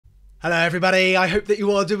Hello everybody, I hope that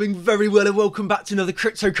you are doing very well and welcome back to another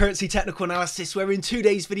cryptocurrency technical analysis where in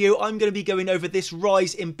today's video I'm going to be going over this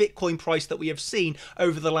rise in Bitcoin price that we have seen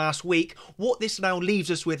over the last week, what this now leaves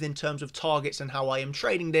us with in terms of targets and how I am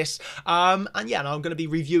trading this, and yeah, now I'm going to be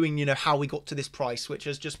reviewing, how we got to this price, which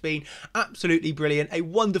has just been absolutely brilliant, a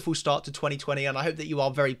wonderful start to 2020, and I hope that you are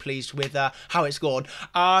very pleased with how it's gone,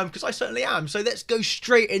 because I certainly am. So let's go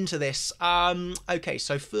straight into this. Okay,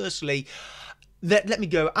 so firstly, let me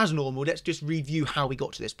go as normal. Let's just review how we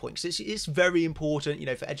got to this point, because it's very important,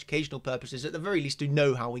 for educational purposes, at the very least, to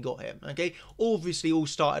know how we got here. Okay, obviously all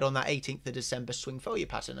started on that 18th of December swing failure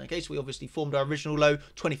pattern. Okay, so we obviously formed our original low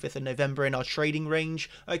 25th of November in our trading range.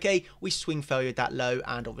 Okay, we swing failured that low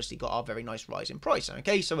and obviously got our very nice rise in price.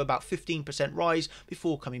 Okay, so about 15% rise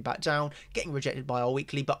before coming back down, getting rejected by our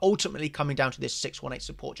weekly, but ultimately coming down to this 618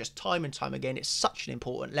 support just time and time again. It's such an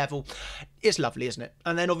important level. It's lovely, isn't it?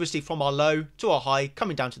 And then obviously from our low to our high,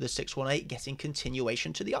 coming down to the 618, getting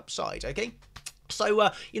continuation to the upside. Okay, so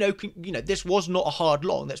this was not a hard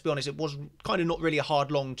long. Let's be honest, it was kind of not really a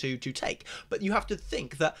hard long to take. But you have to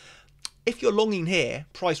think that if you're longing here,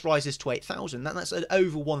 price rises to 8,000. That's an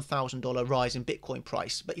over $1,000 rise in Bitcoin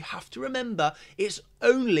price. But you have to remember, it's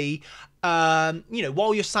only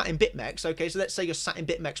while you're sat in BitMEX. Okay, so let's say you're sat in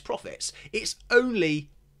BitMEX profits. It's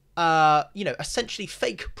only essentially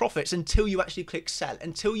fake profits until you actually click sell,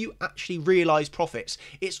 until you actually realize profits.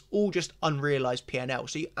 It's all just unrealized P&L.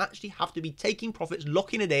 So you actually have to be taking profits,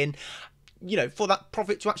 locking it in, for that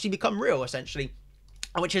profit to actually become real, essentially.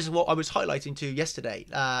 Which is what I was highlighting to you yesterday.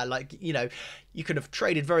 You could have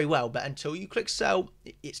traded very well, but until you click sell,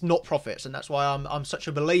 it's not profits. And that's why I'm such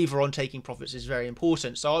a believer on taking profits is very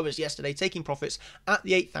important. So I was yesterday taking profits at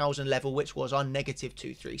the 8,000 level, which was our negative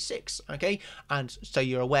 236. Okay. And so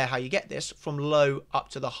you're aware how you get this from low up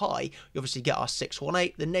to the high. You obviously get our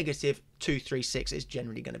 618, the negative 236 is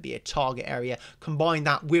generally going to be a target area. Combine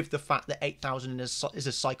that with the fact that 8,000 is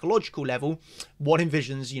a psychological level, one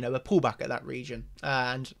envisions, a pullback at that region.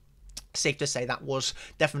 And safe to say that was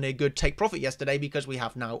definitely a good take profit yesterday, because we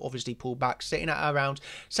have now obviously pulled back, sitting at around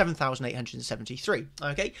 7,873.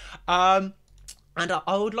 Okay. And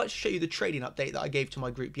I would like to show you the trading update that I gave to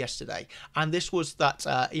my group yesterday. And this was that,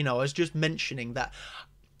 I was just mentioning that,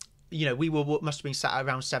 we must have been sat at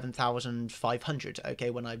around 7,500, okay,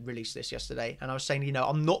 when I released this yesterday. And I was saying,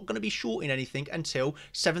 I'm not going to be shorting anything until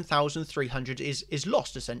 7,300 is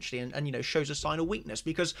lost, essentially, and shows a sign of weakness.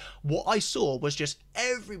 Because what I saw was just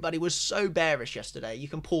everybody was so bearish yesterday. You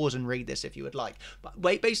can pause and read this if you would like. But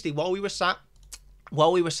basically, while we were sat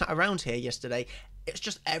around here yesterday, it's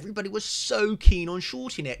just everybody was so keen on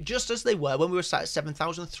shorting it, just as they were when we were sat at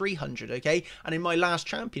 7,300, okay? And in my last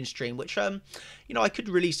champion stream, which, I could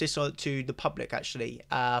release this to the public, actually,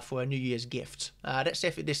 for a New Year's gift. Let's see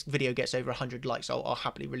if this video gets over 100 likes. I'll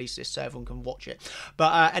happily release this so everyone can watch it.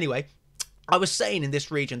 But anyway, I was saying in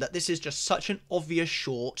this region that this is just such an obvious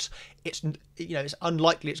short. It's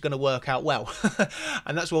unlikely it's going to work out well.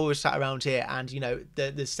 And that's why we sat around here, and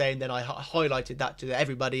the saying, then I highlighted that to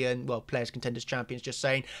everybody, and well, players, contenders, champions, just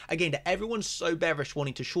saying again that everyone's so bearish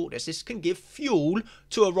wanting to short this can give fuel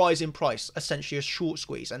to a rise in price, essentially a short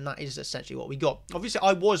squeeze, and that is essentially what we got. Obviously,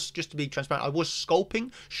 I was, just to be transparent, I was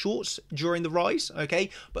scalping shorts during the rise, okay,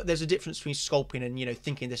 but there's a difference between scalping and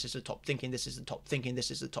thinking this is the top, thinking this is the top, thinking this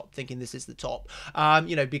is the top, thinking this is the top,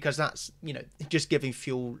 because that's just giving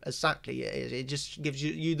fuel. Exactly, it just gives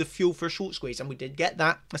you the fuel for a short squeeze, and we did get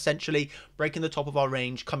that, essentially breaking the top of our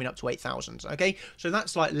range, coming up to 8,000. Okay, so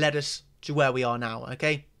that's led us to where we are now.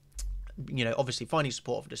 Okay, obviously finding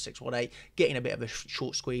support for the 618, getting a bit of a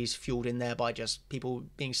short squeeze fueled in there by just people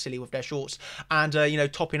being silly with their shorts, and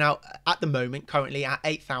topping out at the moment currently at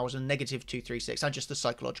 8,000, negative 236, and just the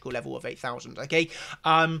psychological level of 8,000. Okay.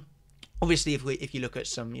 Obviously, if you look at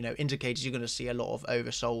some indicators, you're going to see a lot of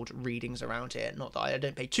oversold readings around here. Not that I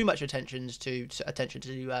don't pay too much attention to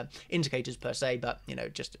indicators per se, but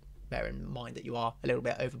just bear in mind that you are a little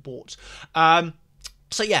bit overbought.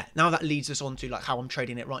 So yeah, now that leads us on to how I'm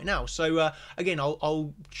trading it right now. So again,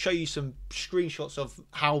 I'll show you some screenshots of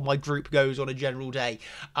how my group goes on a general day.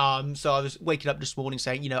 So I was waking up this morning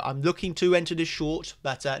saying, I'm looking to enter this short,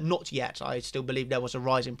 but not yet. I still believe there was a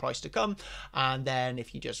rise in price to come. And then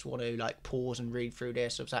if you just want to pause and read through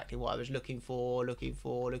this, exactly what I was looking for. Here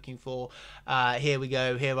we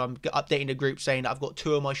go. Here I'm updating the group saying that I've got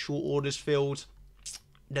 2 of my short orders filled.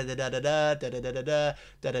 Other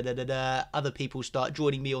people start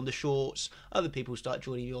joining me on the shorts.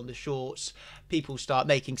 People start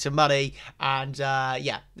making some money, and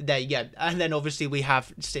yeah, there you go. And then obviously we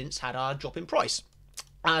have since had our drop in price.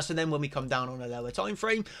 So then when we come down on a lower time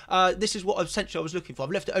frame, this is what essentially I was looking for.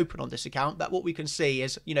 I've left it open on this account, but what we can see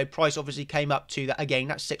is, price obviously came up to that, again,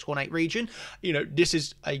 that 618 region. This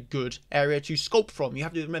is a good area to scalp from. You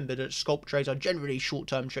have to remember that scalp trades are generally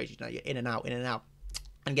short-term trades. You're in and out, in and out.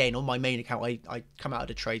 Again, on my main account, I come out of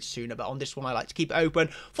the trades sooner, but on this one, I like to keep it open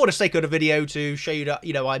for the sake of the video to show you that,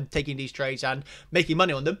 I'm taking these trades and making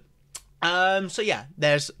money on them. So yeah,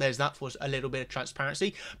 there's that for a little bit of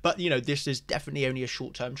transparency, but this is definitely only a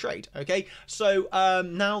short-term trade. Okay, so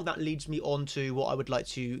now that leads me on to what I would like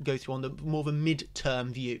to go through on the more of a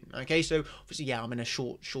mid-term view. Okay, so obviously, yeah, I'm in a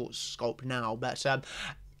short scalp now, but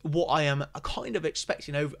what I am kind of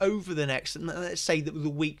expecting over the next, let's say, the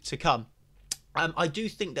week to come. I do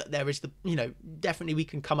think that there is definitely we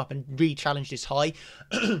can come up and re-challenge this high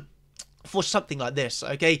for something like this.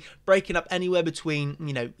 Okay, breaking up anywhere between,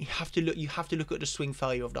 you have to look at the swing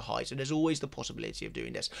value of the high. So there's always the possibility of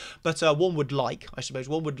doing this. But one would like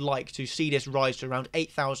to see this rise to around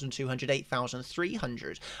 8,200,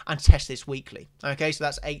 8,300 and test this weekly. Okay, so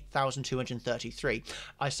that's 8,233.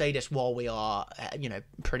 I say this while we are,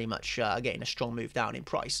 pretty much getting a strong move down in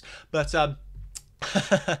price. But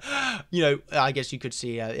I guess you could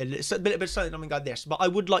see a bit of something like this, but I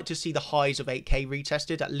would like to see the highs of 8k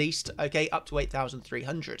retested at least. Okay, up to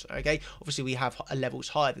 8,300. Okay, obviously we have levels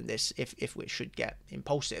higher than this if we should get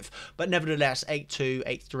impulsive, but nevertheless 8.2,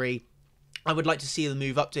 8.3. I would like to see them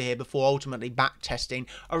move up to here before ultimately back testing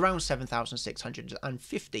around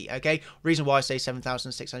 7,650. Okay, reason why I say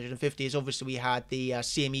 7,650 is obviously we had the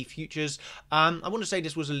CME futures. I want to say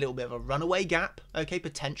this was a little bit of a runaway gap. Okay,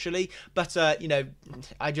 potentially, but I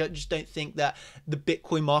just don't think that the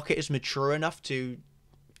Bitcoin market is mature enough to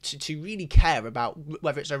really care about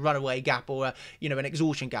whether it's a runaway gap or an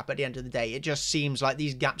exhaustion gap. At the end of the day, it just seems like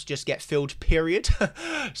these gaps just get filled, period.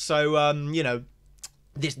 So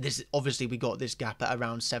this obviously we got this gap at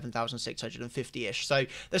around 7,650-ish, so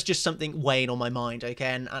that's just something weighing on my mind. Okay,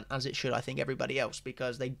 and as it should, I think, everybody else,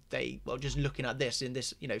 because they just looking at this in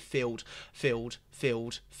this field,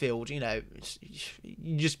 you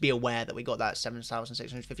just be aware that we got that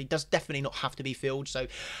 7,650. It does definitely not have to be filled. So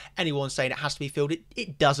anyone saying it has to be filled,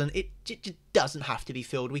 it doesn't. It just doesn't have to be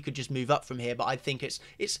filled. We could just move up from here, but I think it's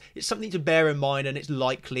something to bear in mind, and it's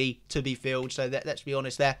likely to be filled. So let's be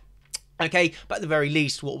honest there. Okay, but at the very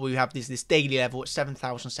least, what we have is this daily level at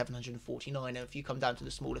 7,749. And if you come down to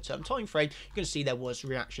the smaller term time frame, you can see there was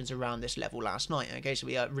reactions around this level last night. Okay, so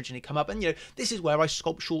we originally come up, and this is where I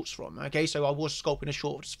scalp shorts from. Okay, so I was scalping a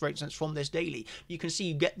short, for instance, from this daily. You can see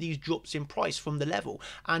you get these drops in price from the level,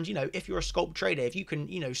 and if you're a scalp trader, if you can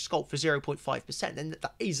scalp for 0.5%, then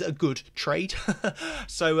that is a good trade.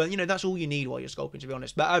 So that's all you need while you're scalping, to be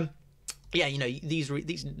honest. But yeah,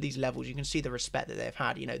 these levels, you can see the respect that they've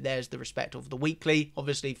had. There's the respect of the weekly,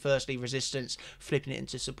 obviously, firstly resistance, flipping it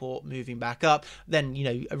into support, moving back up, then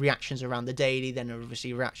reactions around the daily, then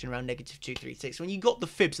obviously reaction around -236. When you got the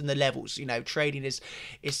fibs and the levels, trading is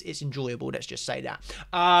enjoyable, let's just say that.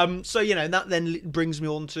 So that then brings me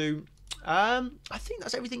on to I think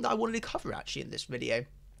that's everything that I wanted to cover actually in this video.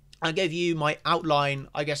 I gave you my outline,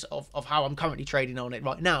 I guess, of how I'm currently trading on it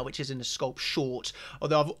right now, which is in the scalp short.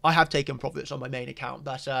 Although I have taken profits on my main account,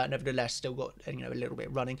 but nevertheless still got a little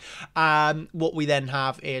bit running. What we then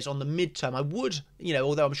have is on the midterm. I would,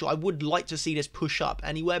 although I'm sure I would like to see this push up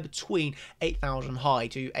anywhere between 8,000 high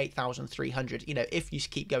to 8,300. If you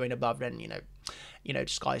keep going above, then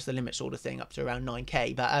sky's the limit sort of thing, up to around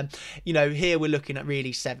 9k. But here we're looking at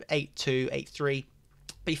really 8.2, 8.3.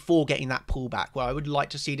 Before getting that pullback, where I would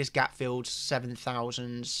like to see this gap filled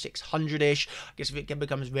 7,600-ish. I guess if it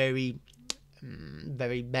becomes very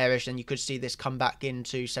bearish, then you could see this come back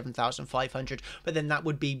into 7,500, but then that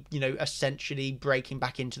would be essentially breaking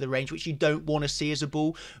back into the range, which you don't want to see as a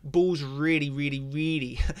bull. Bulls really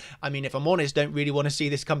I mean, if I'm honest, don't really want to see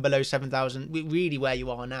this come below 7,000. Really, where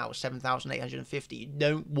you are now, 7,850, you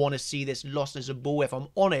don't want to see this lost as a bull. If I'm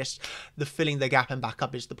honest, the filling the gap and back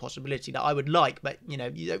up is the possibility that I would like, but you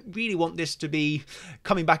don't really want this to be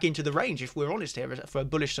coming back into the range, if we're honest here, for a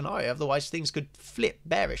bullish scenario. Otherwise things could flip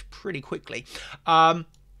bearish pretty quickly. And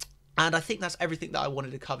I think that's everything that I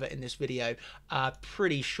wanted to cover in this video.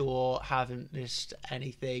 Pretty sure haven't missed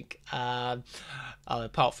anything,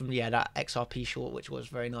 apart from that XRP short, which was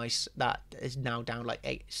very nice. That is now down like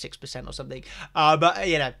 6% or something. But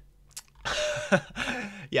yeah,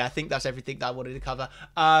 I think that's everything that I wanted to cover.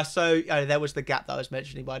 So there was the gap that I was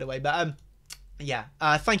mentioning, by the way. But yeah,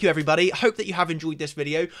 thank you everybody. Hope that you have enjoyed this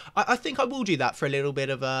video. I think I will do that for a little bit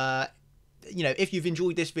of a if you've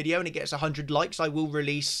enjoyed this video and it gets 100 likes, I will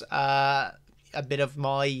release a bit of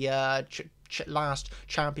my last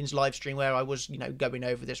Champions live stream where I was, you know, going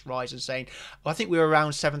over this rise and saying, well, I think we were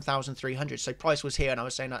around 7,300. So price was here, and I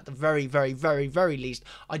was saying at the very, very, very, very least,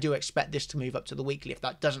 I do expect this to move up to the weekly. If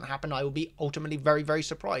that doesn't happen, I will be ultimately very, very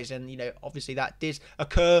surprised. And, you know, obviously that did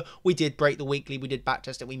occur. We did break the weekly. We did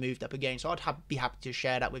backtest it. We moved up again. So I'd be happy to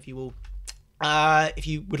share that with you all if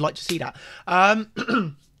you would like to see that.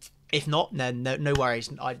 If not, then no worries.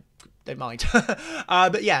 I don't mind.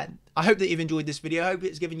 But yeah, I hope that you've enjoyed this video. I hope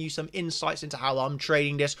it's given you some insights into how I'm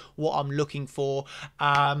trading this, what I'm looking for.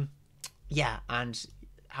 Yeah, and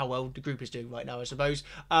how well the group is doing right now, I suppose.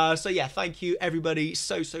 So yeah, thank you everybody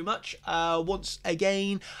so much. Once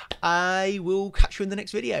again, I will catch you in the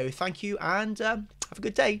next video. Thank you, and have a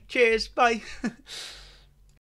good day. Cheers. Bye.